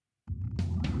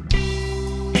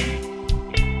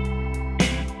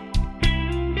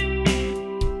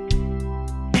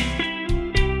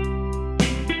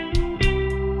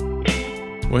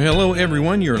Well, hello,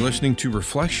 everyone. You're listening to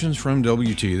Reflections from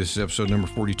WT. This is episode number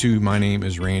 42. My name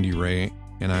is Randy Ray,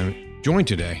 and I'm joined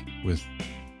today with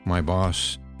my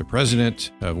boss, the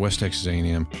president of West Texas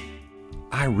A&M.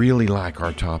 I really like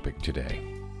our topic today.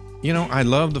 You know, I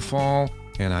love the fall,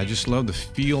 and I just love the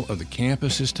feel of the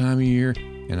campus this time of year,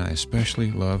 and I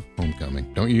especially love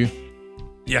homecoming. Don't you?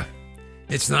 Yeah,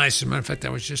 it's nice. As a matter of fact,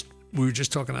 we were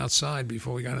just talking outside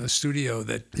before we got in the studio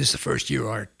that this is the first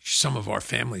year some of our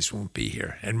families won't be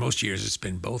here. And most years it's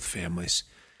been both families.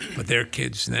 But their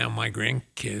kids now, my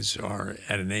grandkids, are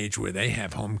at an age where they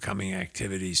have homecoming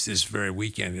activities this very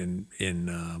weekend in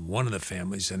one of the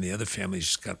families, and the other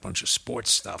family's got a bunch of sports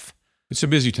stuff. It's a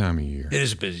busy time of year. It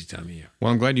is a busy time of year.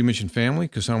 Well, I'm glad you mentioned family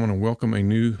because I want to welcome a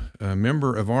new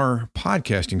member of our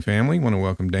podcasting family. I want to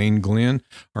welcome Dane Glenn,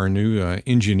 our new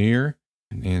engineer,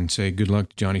 and say good luck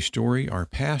to Johnny Story, our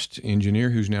past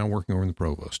engineer who's now working over in the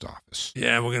provost office.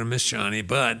 Yeah, we're going to miss Johnny,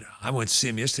 but I went to see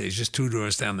him yesterday. He's just 2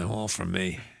 doors down the hall from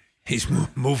me. He's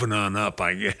moving on up,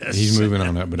 I guess. He's moving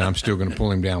on up, but I'm still going to pull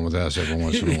him down with us every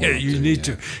once in a while. Yeah, you need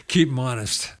to keep him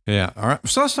honest. Yeah, all right.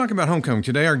 So let's talk about homecoming.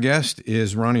 Today our guest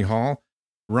is Ronnie Hall.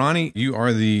 Ronnie, you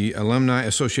are the Alumni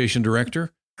Association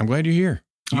Director. I'm glad you're here.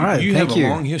 All right, you thank have you. a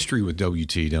long history with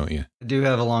WT, don't you? I do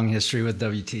have a long history with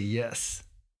WT, yes.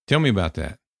 Tell me about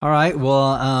that. All right, well,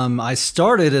 I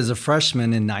started as a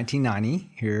freshman in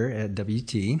 1990 here at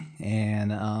WT,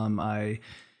 and I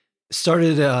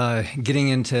started getting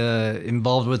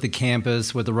involved with the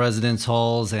campus, with the residence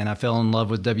halls, and I fell in love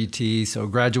with WT. So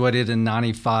graduated in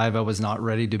 95. I was not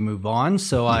ready to move on,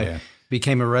 so I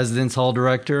became a residence hall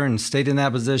director and stayed in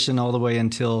that position all the way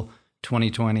until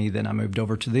 2020. Then I moved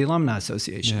over to the Alumni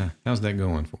Association. Yeah, how's that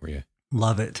going for you?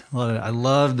 Love it.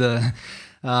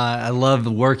 I love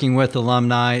working with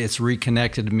alumni. It's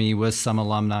reconnected me with some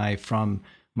alumni from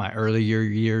my earlier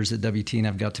years at WT, and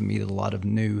I've got to meet a lot of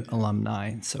new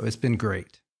alumni. So it's been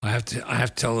great. I have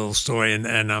to tell a little story,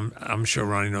 and I'm sure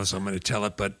Ronnie knows I'm going to tell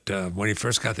it. But when he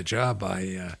first got the job,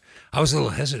 I was a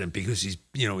little hesitant because he'd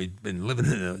been living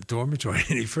in a dormitory.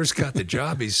 And he first got the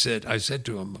job, I said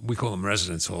to him, we call them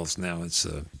residence halls now. It's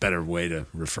a better way to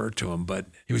refer to them. But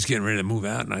he was getting ready to move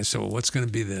out, and I said, well, what's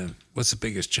the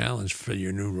biggest challenge for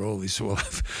your new role? He said, well,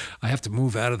 I have to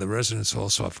move out of the residence hall,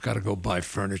 so I've got to go buy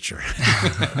furniture.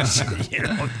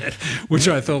 Which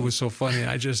I thought was so funny.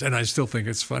 I still think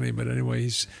it's funny. But anyway,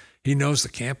 he knows the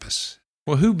campus.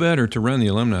 Well, who better to run the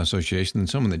Alumni Association than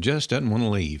someone that just doesn't want to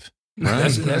leave?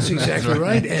 Right? That's exactly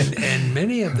right. And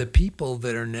many of the people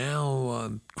that are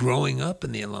now growing up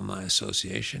in the Alumni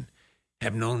Association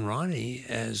have known Ronnie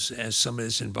as somebody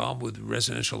that's involved with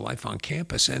residential life on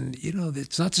campus. And,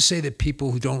 it's not to say that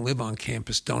people who don't live on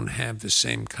campus don't have the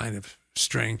same kind of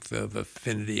strength of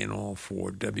affinity and all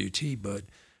for WT, but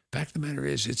the fact of the matter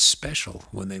is it's special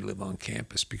when they live on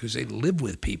campus because they live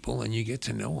with people and you get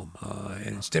to know them,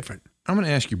 and it's different. I'm going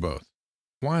to ask you both.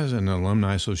 Why is an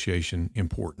alumni association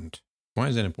important? Why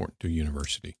is that important to a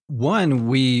university? One,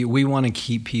 we want to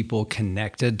keep people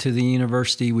connected to the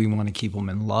university. We want to keep them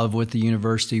in love with the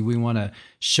university. We want to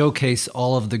showcase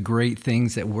all of the great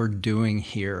things that we're doing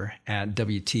here at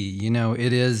WT.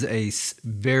 It is a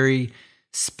very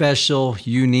special,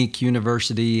 unique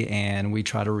university, and we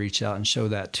try to reach out and show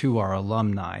that to our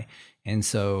alumni. And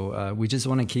so we just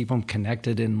want to keep them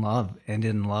connected in love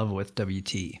with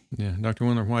WT. Yeah. Dr.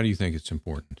 Wendler, why do you think it's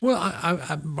important? Well,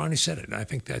 Ronnie said it. I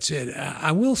think that's it.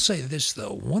 I will say this,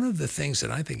 though. One of the things that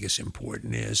I think is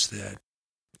important is that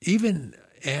even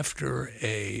after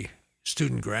a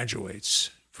student graduates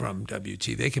from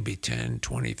WT, they could be 10,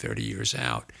 20, 30 years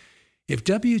out. If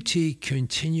WT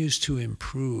continues to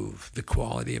improve the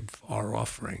quality of our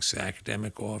offerings, the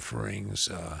academic offerings,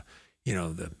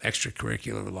 the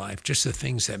extracurricular life, just the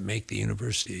things that make the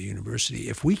university a university.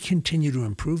 If we continue to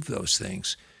improve those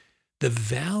things, the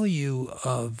value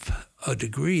of a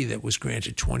degree that was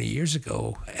granted 20 years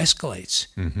ago escalates.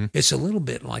 Mm-hmm. It's a little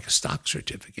bit like a stock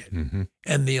certificate. Mm-hmm.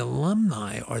 And the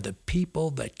alumni are the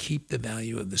people that keep the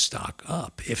value of the stock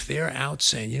up. If they're out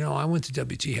saying, I went to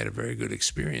WT, had a very good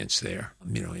experience there.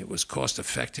 It was cost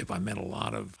effective. I met a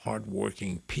lot of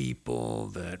hardworking people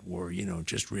that were,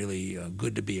 just really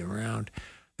good to be around.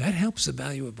 That helps the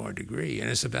value of our degree. And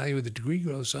as the value of the degree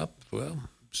goes up, well,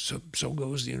 so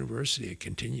goes the university. It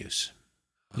continues.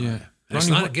 Yeah. It's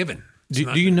not a given.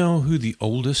 Do you know who the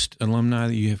oldest alumni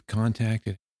that you have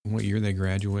contacted? what year they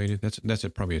graduated? That's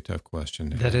probably a tough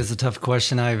question. That is a tough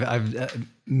question. I've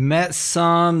met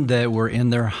some that were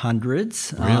in their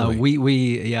hundreds. Really?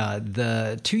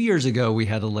 The 2 years ago we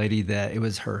had a lady that it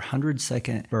was her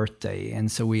 102nd birthday,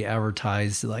 and so we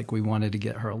advertised like we wanted to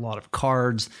get her a lot of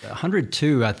cards.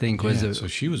 102, I think, was so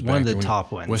she was one of back the when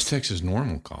top ones. West Texas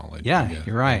Normal College. Yeah,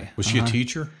 you're right. Was she a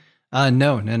teacher?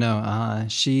 No.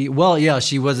 She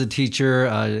was a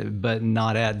teacher, but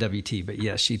not at WT. But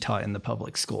yes, she taught in the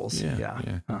public schools.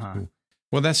 Yeah. Cool.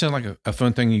 Well, that sounds like a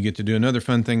fun thing you get to do. Another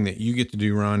fun thing that you get to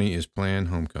do, Ronnie, is plan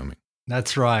homecoming.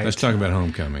 That's right. Let's talk about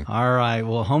homecoming. All right.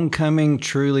 Well, homecoming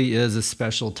truly is a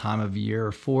special time of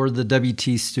year for the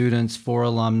WT students, for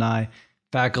alumni,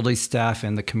 faculty, staff,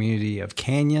 and the community of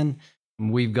Canyon.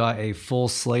 We've got a full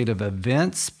slate of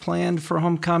events planned for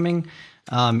homecoming.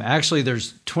 Actually,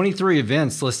 there's 23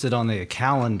 events listed on the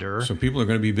calendar. So people are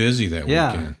going to be busy that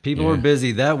weekend. People are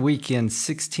busy. That weekend,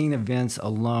 16 events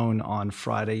alone on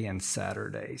Friday and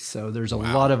Saturday. So there's a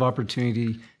lot of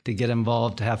opportunity to get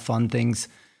involved, to have fun things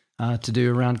to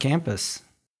do around campus.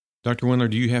 Dr. Wendler,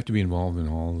 do you have to be involved in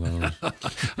all of those?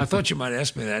 I thought you might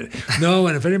ask me that. No,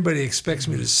 and if anybody expects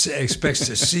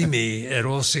to see me at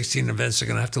all 16 events, they're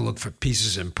going to have to look for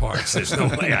pieces and parts. There's no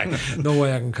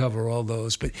way I can cover all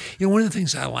those. But one of the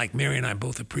things I like, Mary and I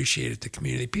both appreciate at the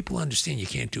community, people understand you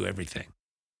can't do everything.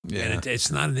 Yeah. And it's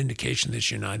not an indication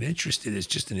that you're not interested. It's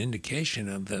just an indication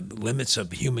of the limits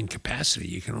of human capacity.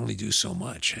 You can only do so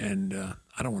much, and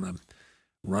I don't want to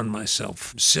run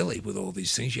myself silly with all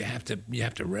these things. You have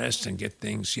to rest and get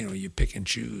things, you pick and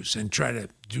choose and try to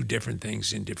do different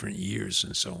things in different years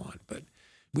and so on. But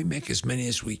we make as many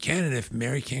as we can. And if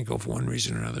Mary can't go for one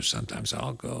reason or another, sometimes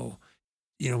I'll go.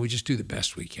 We just do the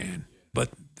best we can.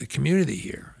 But the community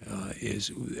here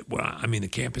the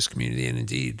campus community and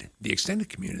indeed the extended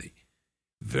community,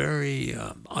 very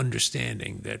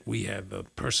understanding that we have a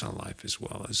personal life as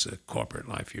well as a corporate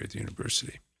life here at the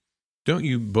university. Don't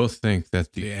you both think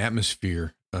that the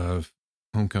atmosphere of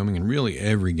homecoming and really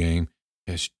every game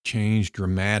has changed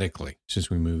dramatically since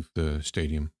we moved the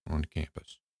stadium onto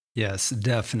campus? Yes,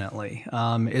 definitely.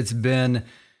 It's been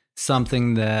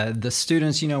something that the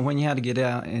students, when you had to get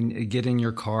out and get in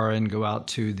your car and go out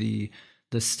to the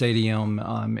stadium,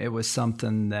 it was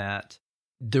something that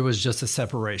there was just a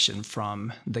separation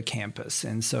from the campus.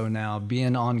 And so now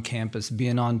being on campus,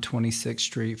 being on 26th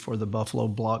Street for the Buffalo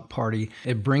Block Party,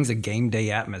 it brings a game day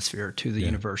atmosphere to the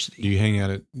university. Do you hang out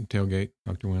at tailgate,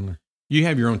 Dr. Wendler? You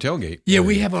have your own tailgate. Yeah,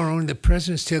 we have our own, the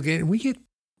President's Tailgate, and we get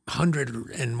 100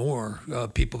 and more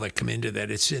people that come into that.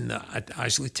 It's at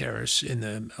Isley Terrace in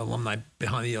the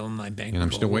behind the alumni banquet. And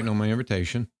I'm still waiting on my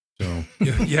invitation. So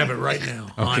you have it right now.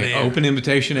 Okay, open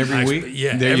invitation every week.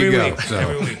 Yeah, there every you go. Week, so,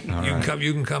 every week. You right.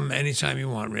 can come anytime you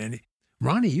want, Randy.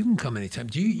 Ronnie, you can come anytime.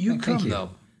 Do you come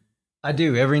though? I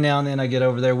do. Every now and then I get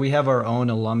over there. We have our own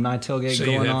alumni tailgate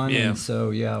going on. Yeah. And so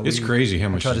it's crazy how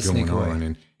much is going on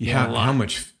and how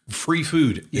much free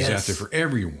food is out there for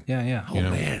everyone. Yeah. Oh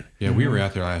man. Yeah, we were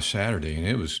out there last Saturday and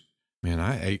it was. Man,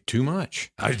 I ate too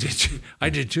much. I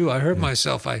did too. I hurt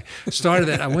myself. I started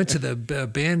that. I went to the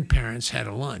band parents had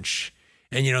a lunch.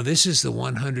 And, this is the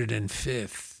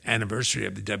 105th anniversary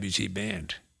of the WT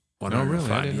band.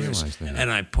 105 I didn't years. realize that.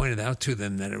 And I pointed out to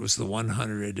them that it was the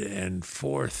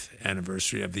 104th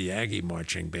anniversary of the Aggie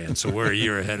Marching Band. So we're a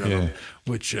year ahead of them,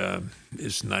 which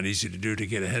is not easy to do, to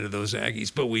get ahead of those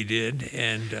Aggies. But we did,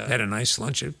 and had a nice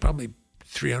lunch. It was probably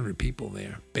 300 people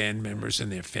there, band members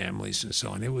and their families and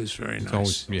so on. It was very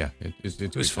nice.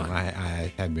 It was fun.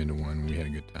 I had been to one. We had a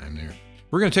good time there.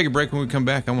 We're going to take a break. When we come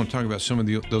back, I want to talk about some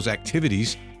of those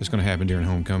activities that's going to happen during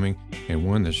homecoming and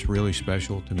one that's really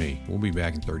special to me. We'll be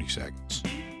back in 30 seconds.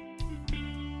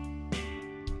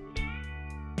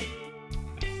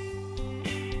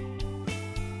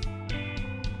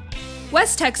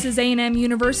 West Texas A&M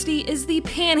University is the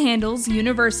Panhandle's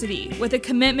university. With a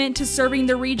commitment to serving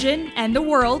the region and the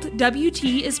world, WT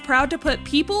is proud to put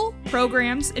people,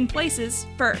 programs, and places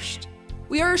first.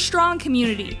 We are a strong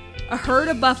community, a herd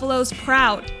of buffaloes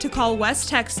proud to call West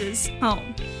Texas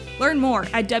home. Learn more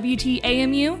at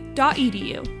wtamu.edu.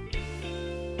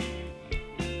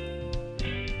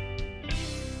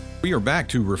 We are back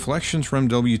to Reflections from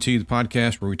WT, the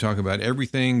podcast where we talk about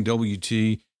everything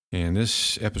WT. And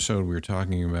this episode, we were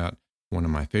talking about one of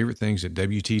my favorite things that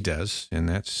WT does, and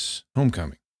that's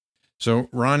homecoming. So,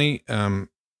 Ronnie,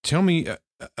 tell me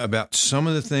about some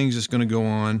of the things that's going to go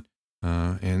on,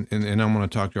 and I'm going to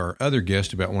talk to our other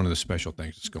guest about one of the special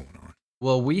things that's going on.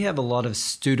 Well, we have a lot of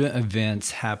student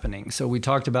events happening. So we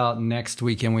talked about next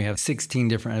weekend, we have 16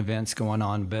 different events going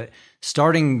on. But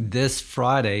starting this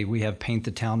Friday, we have Paint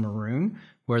the Town Maroon,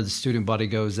 where the student body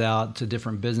goes out to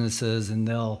different businesses and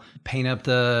they'll paint up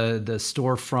the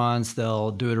storefronts.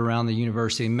 They'll do it around the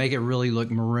university and make it really look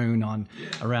maroon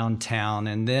around town.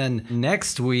 And then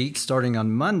next week, starting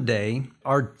on Monday,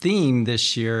 our theme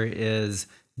this year is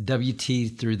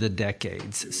WT through the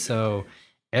decades. So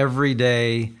every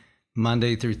day,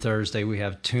 Monday through Thursday, we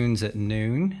have Tunes at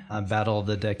Noon, Battle of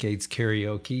the Decades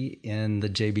karaoke in the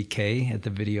JBK at the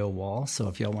video wall. So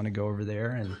if y'all want to go over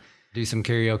there and do some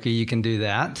karaoke, you can do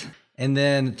that. And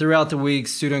then throughout the week,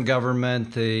 student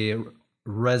government, the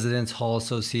Residence Hall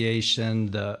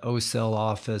Association, the OSEL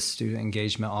office, Student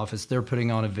Engagement Office, they're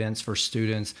putting on events for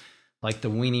students like the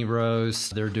Weenie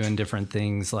Roast. They're doing different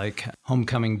things like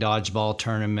homecoming dodgeball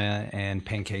tournament and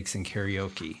pancakes and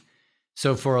karaoke.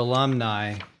 So for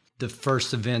alumni, the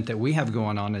first event that we have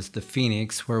going on is the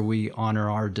Phoenix, where we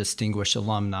honor our distinguished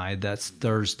alumni. That's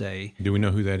Thursday. Do we know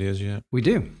who that is yet? We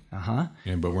do.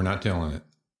 Yeah, but we're not telling it.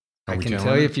 I can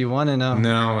tell you if you want to know.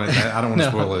 No, I don't want to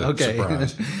spoil it. Okay.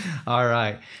 Surprise. All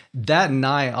right. That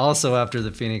night, also after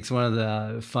the Phoenix, one of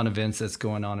the fun events that's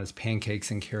going on is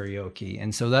pancakes and karaoke.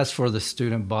 And so that's for the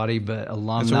student body, but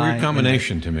alumni. It's a weird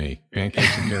combination to me,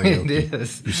 pancakes and karaoke. It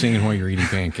is. You're singing while you're eating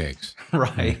pancakes.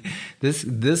 Right. This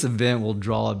event will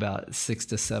draw about 600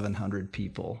 to 700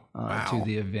 people to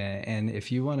the event. And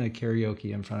if you want to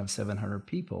karaoke in front of 700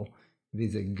 people,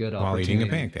 it's a good opportunity. While eating a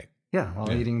pancake. Yeah,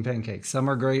 while eating pancakes. Some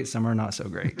are great, some are not so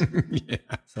great. Yeah.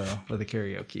 So for the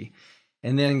karaoke.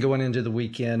 And then going into the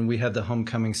weekend, we have the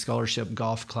Homecoming Scholarship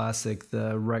Golf Classic.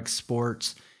 The Rec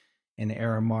Sports and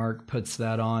Aramark puts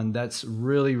that on. That's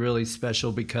really, really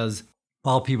special because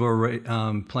while people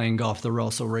are playing golf, they're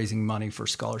also raising money for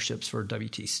scholarships for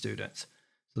WT students.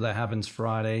 So that happens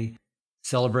Friday.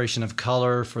 Celebration of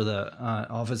Color for the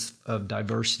Office of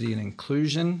Diversity and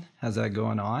Inclusion has that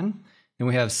going on. And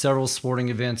we have several sporting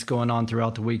events going on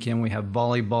throughout the weekend. We have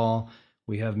volleyball,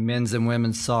 we have men's and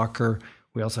women's soccer,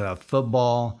 we also have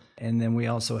football, and then we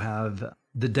also have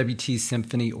the WT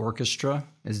Symphony Orchestra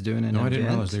is doing an event. I didn't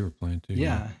realize they were playing too.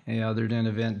 Yeah, they're doing an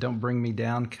event, Don't Bring Me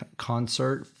Down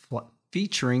concert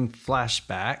featuring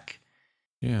Flashback.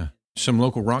 Yeah. Some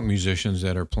local rock musicians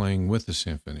that are playing with the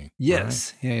symphony.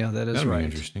 Yes. Right? Yeah, that is That'll right. be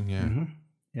interesting, yeah. Mm-hmm.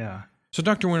 Yeah. So,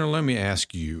 Dr. Winter, let me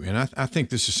ask you, and I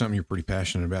think this is something you're pretty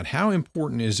passionate about. How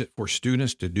important is it for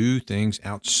students to do things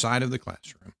outside of the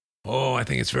classroom? Oh, I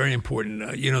think it's very important.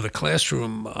 The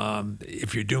classroom,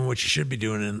 if you're doing what you should be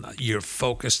doing and you're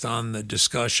focused on the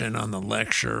discussion, on the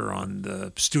lecture, on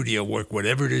the studio work,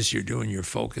 whatever it is you're doing, your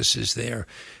focus is there.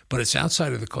 But it's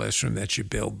outside of the classroom that you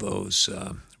build those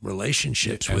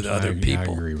relationships with other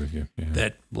people. I agree with you. Yeah.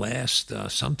 That last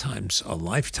sometimes a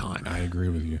lifetime. I agree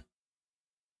with you.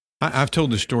 I've told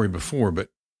this story before, but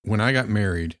when I got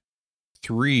married,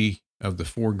 3 of the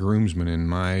 4 groomsmen in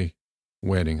my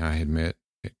wedding I had met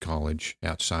at college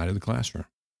outside of the classroom.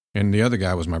 And the other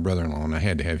guy was my brother-in-law, and I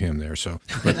had to have him there. So,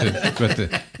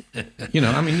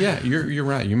 you're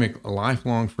right. You make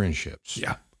lifelong friendships.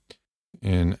 Yeah.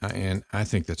 And I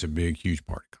think that's a big, huge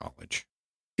part of college.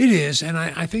 It is, and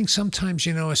I think sometimes,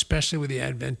 especially with the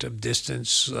advent of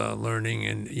distance learning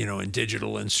and, and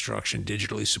digital instruction,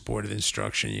 digitally supported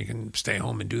instruction, you can stay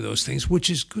home and do those things, which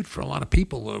is good for a lot of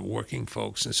people, working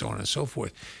folks and so on and so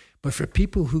forth. But for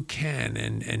people who can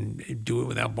and do it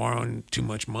without borrowing too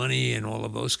much money and all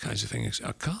of those kinds of things,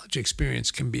 a college experience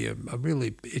can be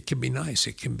it can be nice.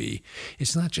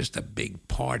 It's not just a big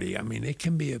party. I mean, it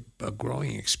can be a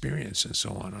growing experience and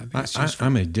so on.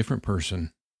 I'm a different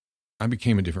person. I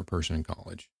became a different person in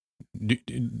college. Do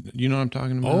you know what I'm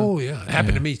talking about? Oh, yeah. It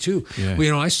happened to me, too. Yeah.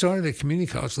 Well, I started at community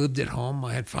college, lived at home.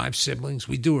 I had 5 siblings.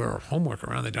 We do our homework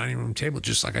around the dining room table,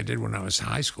 just like I did when I was in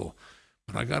high school.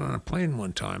 But I got on a plane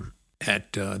one time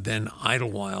at then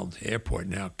Idlewild Airport,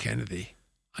 now Kennedy.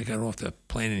 I got off the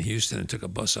plane in Houston and took a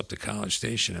bus up to College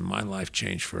Station, and my life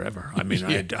changed forever. I mean,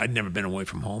 I'd never been away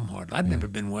from home hard. I'd never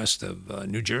been west of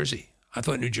New Jersey. I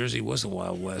thought New Jersey was the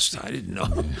Wild West. I didn't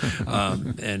know.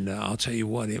 And I'll tell you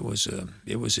what, it was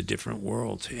a different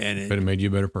world. But it made you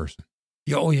a better person.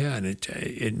 Yeah, oh yeah, and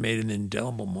it made an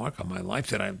indelible mark on my life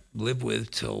that I live with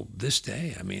till this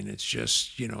day. I mean, it's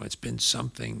just, it's been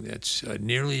something that's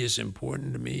nearly as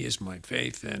important to me as my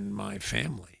faith and my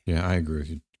family. Yeah, I agree with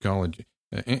you. College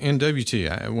and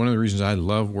WT, one of the reasons I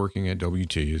love working at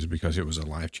WT is because it was a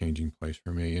life-changing place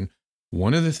for me. And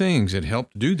one of the things that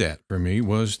helped do that for me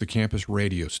was the campus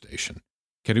radio station.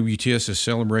 KWTS is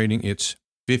celebrating its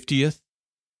 50th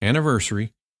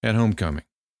anniversary at homecoming.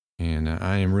 And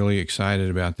I am really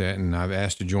excited about that. And I've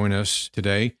asked to join us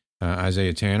today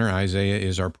Isaiah Tanner. Isaiah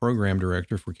is our program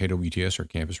director for KWTS, our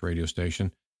campus radio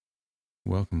station.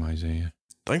 Welcome, Isaiah.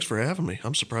 Thanks for having me.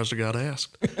 I'm surprised I got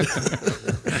asked.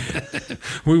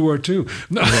 We were too.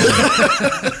 No.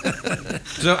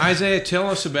 So Isaiah, tell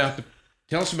us about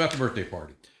the birthday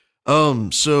party.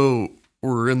 So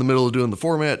we're in the middle of doing the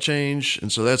format change,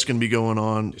 and so that's going to be going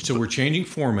on. So we're changing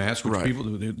formats, which Right. people,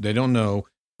 they don't know.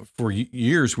 For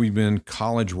years, we've been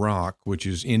college rock, which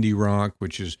is indie rock,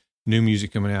 which is new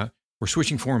music coming out. We're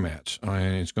switching formats,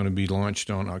 and it's going to be launched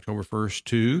on October 1st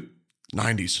to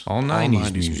 90s. all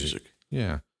 90s music.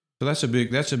 Yeah. So that's a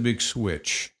big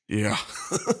switch. Yeah.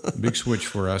 Big switch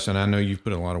for us, and I know you've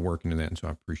put a lot of work into that, and so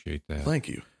I appreciate that. Thank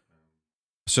you.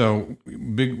 So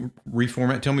big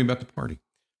reformat. Tell me about the party.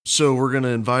 So we're going to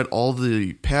invite all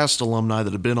the past alumni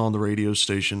that have been on the radio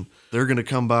station. They're going to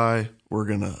come by. We're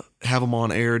going to have them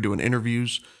on air doing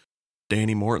interviews.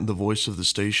 Danny Morton, the voice of the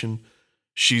station,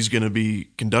 she's going to be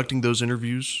conducting those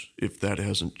interviews, if that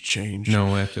hasn't changed.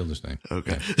 No, that's still the same.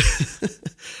 Okay.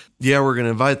 Yeah, we're going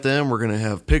to invite them. We're going to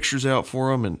have pictures out for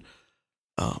them, and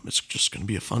it's just going to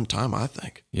be a fun time, I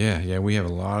think. Yeah. We have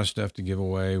a lot of stuff to give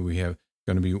away. We have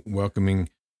going to be welcoming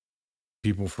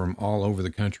people from all over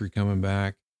the country coming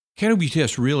back.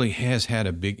 KWTS really has had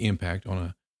a big impact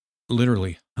on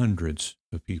literally hundreds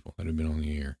of people that have been on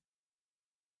the air.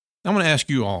 I'm going to ask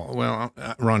you all. Well,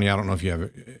 Ronnie, I don't know if you have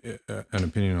an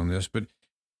opinion on this, but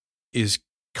is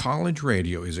college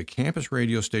radio, is a campus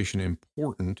radio station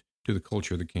important to the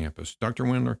culture of the campus? Dr.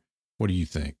 Wendler, what do you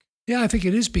think? Yeah, I think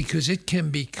it is, because it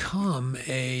can become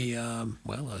a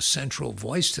central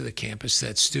voice to the campus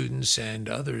that students and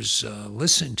others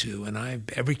listen to.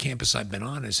 And every campus I've been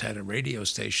on has had a radio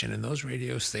station, and those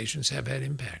radio stations have had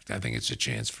impact. I think it's a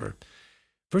chance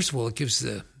first of all, it gives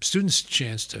the students a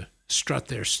chance to strut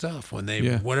their stuff when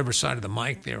whatever side of the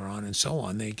mic they're on and so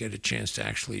on, they get a chance to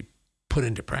actually put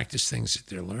into practice things that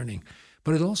they're learning.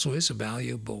 But it also is a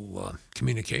valuable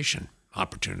communication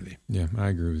opportunity. Yeah, I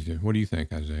agree with you. What do you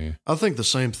think, Isaiah? I think the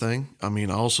same thing. I mean,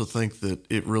 I also think that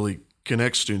it really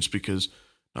connects students because,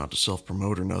 not to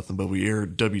self-promote or nothing, but we air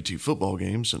WT football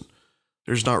games, and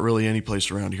there's not really any place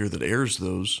around here that airs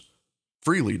those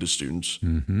freely to students.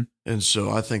 Mm-hmm. And so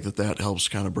I think that helps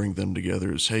kind of bring them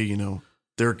together as, hey,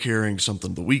 they're carrying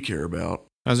something that we care about.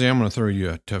 Isaiah, I'm going to throw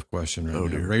you a tough question right now.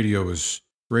 Dear. Radio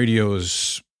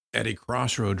is at a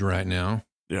crossroads right now.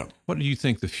 Yeah. What do you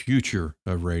think the future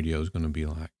of radio is going to be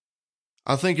like?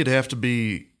 I think it'd have to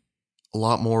be a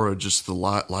lot more of just the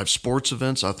live sports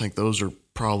events. I think those are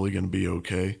probably going to be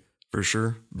okay for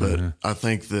sure. But I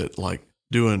think that like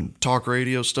doing talk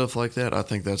radio, stuff like that, I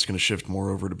think that's going to shift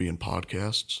more over to being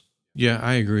podcasts. Yeah,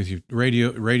 I agree with you.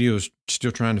 Radio is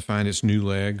still trying to find its new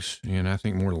legs, and I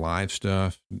think more live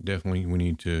stuff. Definitely we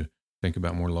need to think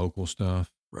about more local stuff.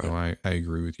 Right. So I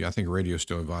agree with you. I think radio is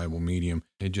still a viable medium.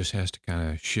 It just has to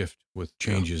kind of shift with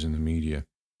changes in the media.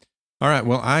 All right.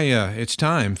 Well, it's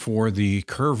time for the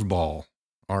curveball,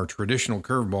 our traditional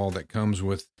curveball that comes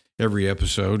with every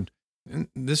episode. And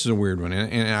this is a weird one.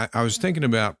 And I was thinking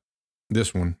about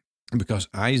this one because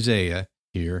Isaiah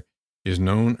here is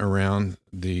known around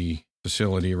the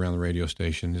facility, around the radio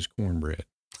station, as Cornbread.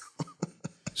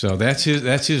 So that's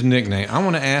his nickname. I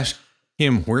want to ask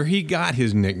him where he got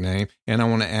his nickname, and I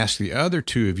want to ask the other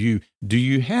two of you, do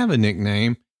you have a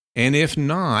nickname? And if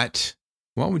not,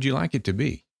 what would you like it to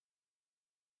be?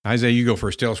 Isaiah, you go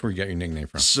first. Tell us where you got your nickname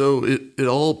from. So it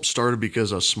all started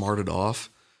because I smarted off.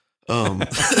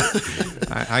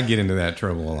 I get into that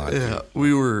trouble a lot. Yeah,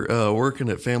 we were working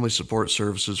at Family Support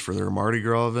Services for their Mardi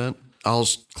Gras event. I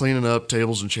was cleaning up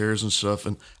tables and chairs and stuff,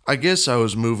 and I guess I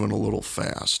was moving a little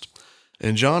fast.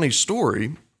 And Johnny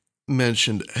Story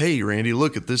mentioned, "Hey, Randy,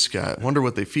 look at this guy. Wonder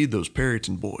what they feed those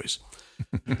Perryton boys."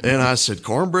 And I said,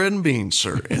 "Cornbread and beans,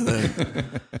 sir." And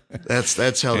then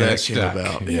that's how that came stuck.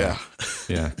 about. Yeah.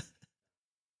 Yeah.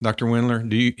 Dr.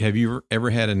 Wendler, have you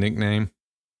ever had a nickname?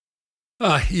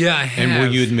 Yeah, I have. And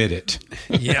will you admit it?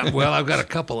 Yeah, well, I've got a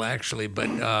couple actually, but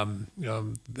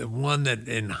the one that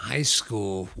in high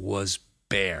school was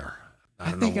Bear.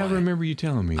 I think I remember you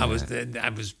telling me I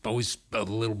that. was always a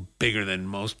little bigger than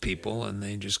most people, and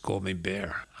they just called me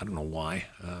Bear. I don't know why.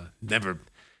 Never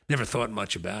thought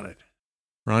much about it.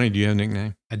 Ronnie, do you have a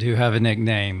nickname? I do have a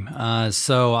nickname.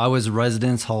 So I was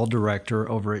residence hall director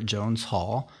over at Jones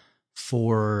Hall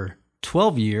for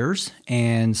 12 years.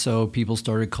 And so people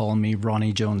started calling me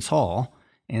Ronnie Jones Hall.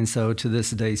 And so to this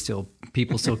day,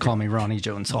 people still call me Ronnie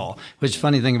Jones Hall. Which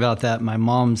funny thing about that, my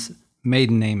mom's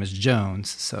maiden name is Jones.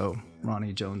 So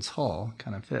Ronnie Jones Hall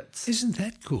kind of fits. Isn't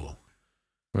that cool?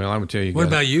 Well, I would tell you. What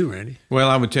about you, Randy? Well,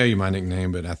 I would tell you my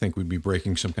nickname, but I think we'd be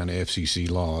breaking some kind of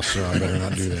FCC law, so I better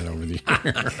not do that over the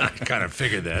air. I kind of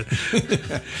figured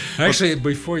that. Actually,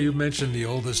 before you mentioned the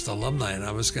oldest alumni, and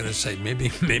I was going to say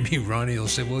maybe Ronnie will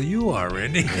say, "Well, you are,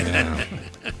 Randy." Yeah.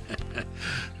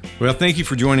 Well, thank you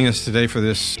for joining us today for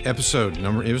this episode.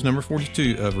 It was number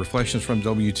 42 of Reflections from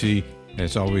WT. And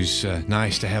it's always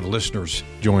nice to have listeners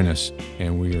join us.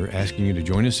 And we are asking you to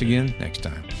join us again next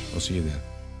time. We'll see you then.